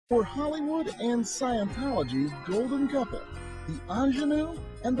For Hollywood and Scientology's golden couple, the ingenue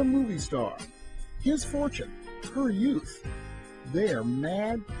and the movie star, his fortune, her youth, their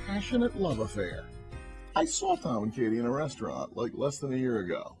mad, passionate love affair. I saw Tom and Katie in a restaurant like less than a year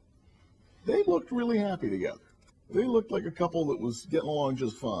ago. They looked really happy together. They looked like a couple that was getting along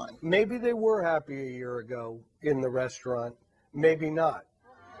just fine. Maybe they were happy a year ago in the restaurant, maybe not.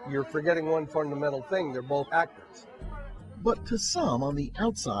 You're forgetting one fundamental thing, they're both actors. But to some on the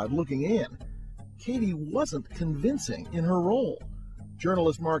outside looking in, Katie wasn't convincing in her role.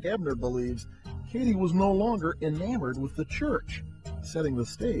 Journalist Mark Ebner believes Katie was no longer enamored with the church, setting the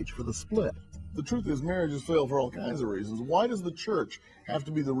stage for the split. The truth is, marriages fail for all kinds of reasons. Why does the church have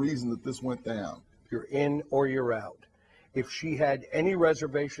to be the reason that this went down? You're in or you're out. If she had any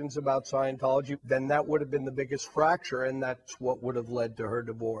reservations about Scientology, then that would have been the biggest fracture, and that's what would have led to her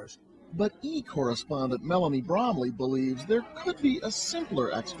divorce. But E! correspondent Melanie Bromley believes there could be a simpler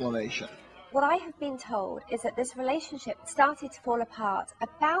explanation. What I have been told is that this relationship started to fall apart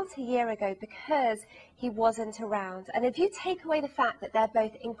about a year ago because he wasn't around. And if you take away the fact that they're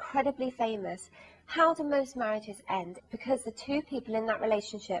both incredibly famous, how do most marriages end? Because the two people in that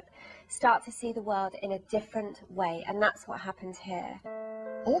relationship start to see the world in a different way, and that's what happened here.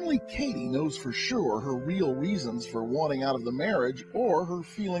 Only Katie knows for sure her real reasons for wanting out of the marriage or her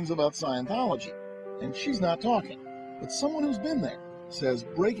feelings about Scientology. And she's not talking, but someone who's been there says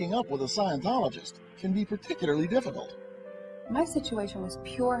breaking up with a Scientologist can be particularly difficult. My situation was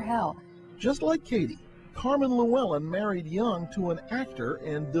pure hell. Just like Katie, Carmen Llewellyn married young to an actor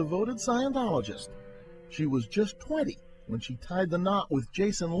and devoted Scientologist. She was just 20 when she tied the knot with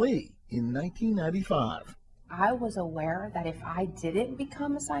Jason Lee in 1995. I was aware that if I didn't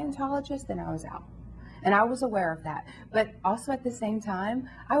become a Scientologist, then I was out. And I was aware of that. But also at the same time,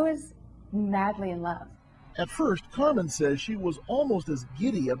 I was madly in love. At first, Carmen says she was almost as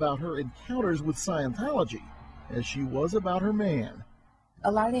giddy about her encounters with Scientology as she was about her man.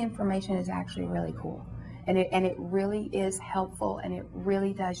 A lot of the information is actually really cool. And it really is helpful, and it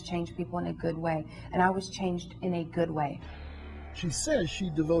really does change people in a good way. And I was changed in a good way. She says she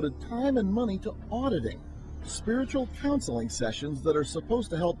devoted time and money to auditing, spiritual counseling sessions that are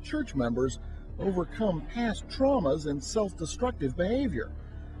supposed to help church members overcome past traumas and self-destructive behavior.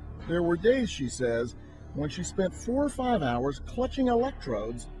 There were days, she says, when she spent 4 or 5 hours clutching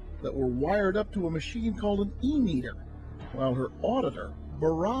electrodes that were wired up to a machine called an e-meter, while her auditor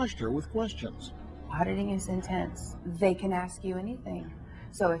barraged her with questions. Auditing is intense. They can ask you anything.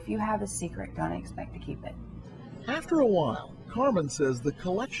 So if you have a secret, don't expect to keep it. After a while, Carmen says the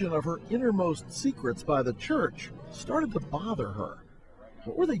collection of her innermost secrets by the church started to bother her.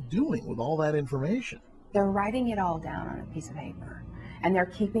 What were they doing with all that information? They're writing it all down on a piece of paper, and they're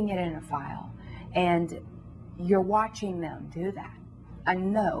keeping it in a file. And you're watching them do that. I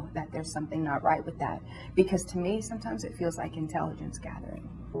know that there's something not right with that, because to me, sometimes it feels like intelligence gathering.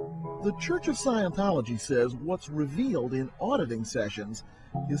 The Church of Scientology says what's revealed in auditing sessions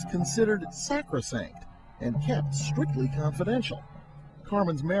is considered sacrosanct and kept strictly confidential.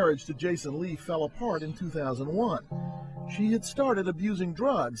 Carmen's marriage to Jason Lee fell apart in 2001. She had started abusing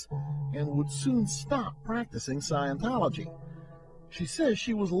drugs and would soon stop practicing Scientology. She says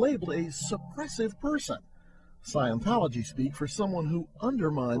she was labeled a suppressive person, Scientology speak for someone who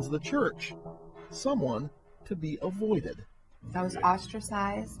undermines the church, someone to be avoided. I was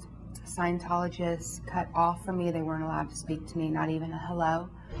ostracized. Scientologists cut off from me. They weren't allowed to speak to me, not even a hello.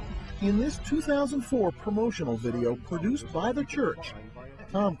 In this 2004 promotional video produced by the church,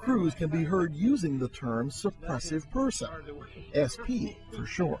 Tom Cruise can be heard using the term suppressive person, SP for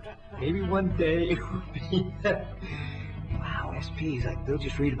short. Maybe one day it will be wow, SPs, like they'll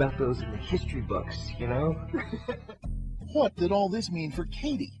just read about those in the history books, you know? What did all this mean for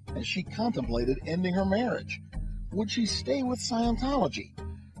Katie as she contemplated ending her marriage? Would she stay with Scientology?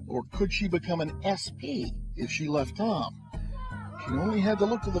 Or could she become an SP if she left Tom? She only had to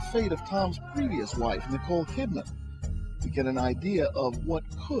look to the fate of Tom's previous wife, Nicole Kidman, to get an idea of what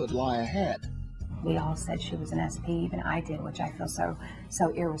could lie ahead. We all said she was an SP, even I did, which I feel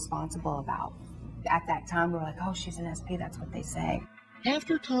so irresponsible about. At that time, we were like, oh, she's an SP, that's what they say.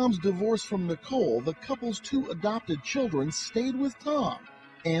 After Tom's divorce from Nicole, the couple's 2 adopted children stayed with Tom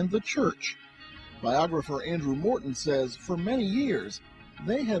and the church. Biographer Andrew Morton says for many years,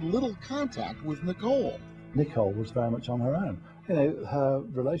 they had little contact with Nicole. Nicole was very much on her own. You know, her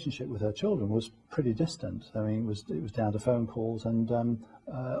relationship with her children was pretty distant. I mean, it was down to phone calls and on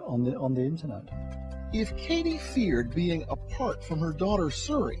the internet. If Katie feared being apart from her daughter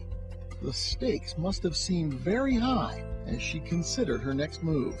Suri, the stakes must have seemed very high as she considered her next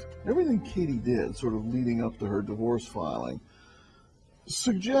move. Everything Katie did sort of leading up to her divorce filing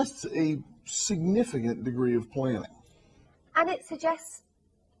suggests a significant degree of planning. And it suggests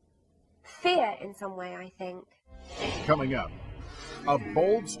fear in some way, I think. Coming up, a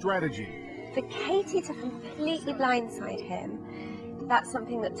bold strategy. For Katie to completely blindside him, that's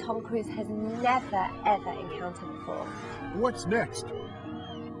something that Tom Cruise has never, ever encountered before. What's next?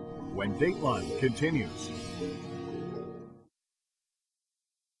 When Dateline continues.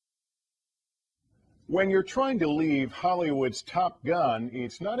 When you're trying to leave Hollywood's top gun,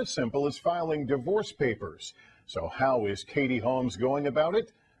 it's not as simple as filing divorce papers. So how is Katie Holmes going about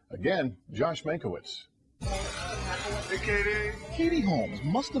it? Again, Josh Mankiewicz. Hey, Katie. Katie Holmes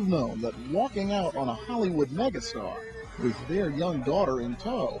must have known that walking out on a Hollywood megastar with their young daughter in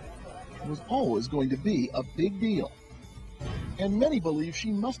tow was always going to be a big deal. And many believe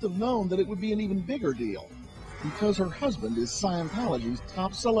she must have known that it would be an even bigger deal because her husband is Scientology's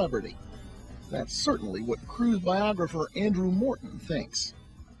top celebrity. That's certainly what Cruise biographer Andrew Morton thinks.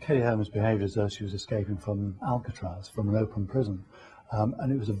 Katie Holmes behaved as though she was escaping from Alcatraz, from an open prison,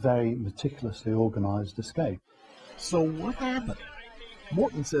 and it was a very meticulously organized escape. So what happened?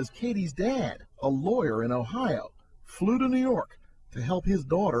 Morton says Katie's dad, a lawyer in Ohio, flew to New York to help his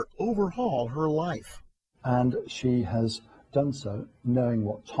daughter overhaul her life. And she has done so knowing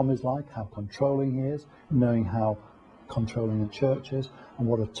what Tom is like, how controlling he is, knowing how controlling the church is, and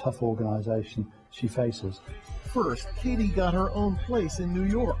what a tough organization she faces. First, Katie got her own place in New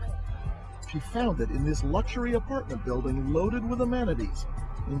York. She found it in this luxury apartment building loaded with amenities,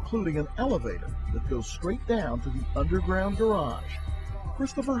 including an elevator that goes straight down to the underground garage.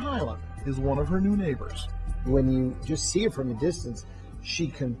 Christopher Hyland is one of her new neighbors. When you just see her from a distance, she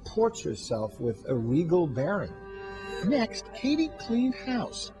comports herself with a regal bearing. Next, Katie cleaned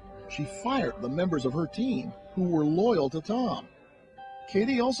house. She fired the members of her team who were loyal to Tom.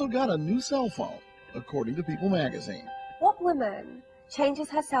 Katie also got a new cell phone, according to People magazine. What woman changes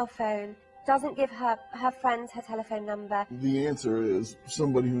her cell phone, doesn't give her friends her telephone number? The answer is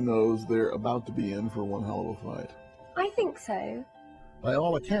somebody who knows they're about to be in for one hell of a fight. I think so. By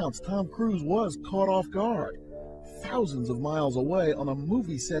all accounts, Tom Cruise was caught off guard, thousands of miles away on a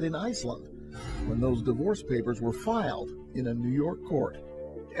movie set in Iceland, when those divorce papers were filed in a New York court.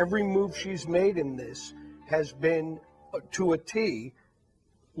 Every move she's made in this has been, to a T,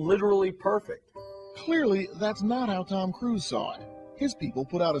 literally perfect. Clearly, that's not how Tom Cruise saw it. His people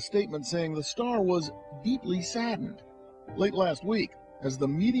put out a statement saying the star was deeply saddened. Late last week, as the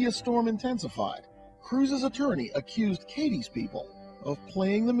media storm intensified, Cruise's attorney accused Katie's people of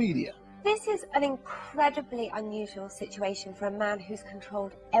playing the media. This is an incredibly unusual situation for a man who's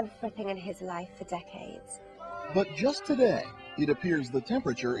controlled everything in his life for decades. But just today, it appears the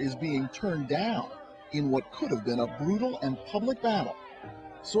temperature is being turned down in what could have been a brutal and public battle.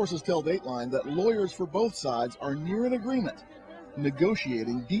 Sources tell Dateline that lawyers for both sides are near an agreement,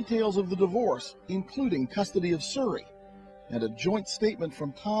 negotiating details of the divorce, including custody of Surrey, and a joint statement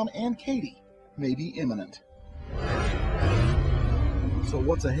from Tom and Katie may be imminent. So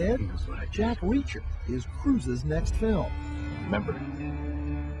what's ahead? Jack Reacher is Cruise's next film. Remember,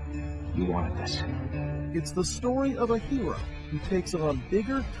 you wanted this. It's the story of a hero who takes on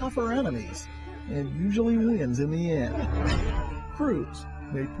bigger, tougher enemies and usually wins in the end. Cruise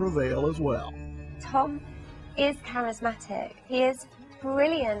may prevail as well. Tom is charismatic. He is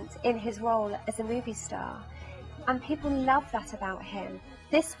brilliant in his role as a movie star, and people love that about him.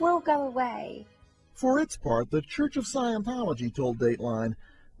 This will go away. For its part, the Church of Scientology told Dateline,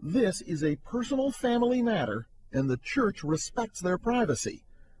 this is a personal family matter, and the church respects their privacy.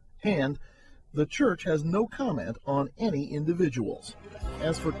 And the church has no comment on any individuals.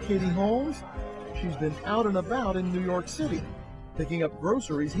 As for Katie Holmes, she's been out and about in New York City, picking up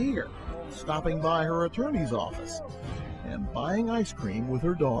groceries here, stopping by her attorney's office, and buying ice cream with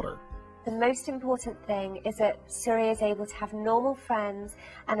her daughter. The most important thing is that Surrey is able to have normal friends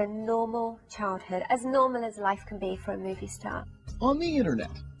and a normal childhood, as normal as life can be for a movie star. On the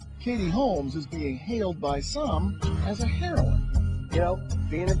internet, Katie Holmes is being hailed by some as a heroine. You know,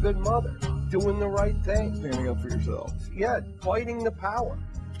 being a good mother, doing the right thing. Standing up for yourself. Yeah, fighting the power.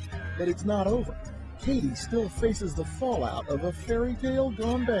 But it's not over. Katie still faces the fallout of a fairy tale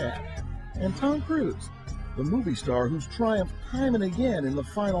gone bad. And Tom Cruise, the movie star who's triumphed time and again in the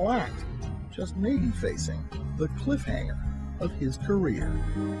final act, just may be facing the cliffhanger of his career.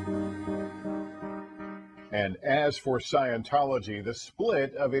 And as for Scientology, the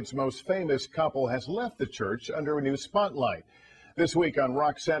split of its most famous couple has left the church under a new spotlight. This week on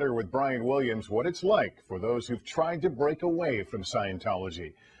Rock Center with Brian Williams, what it's like for those who've tried to break away from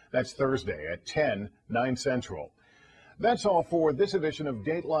Scientology. That's Thursday at 10, 9 Central. That's all for this edition of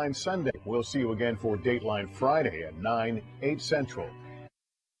Dateline Sunday. We'll see you again for Dateline Friday at 9, 8 Central.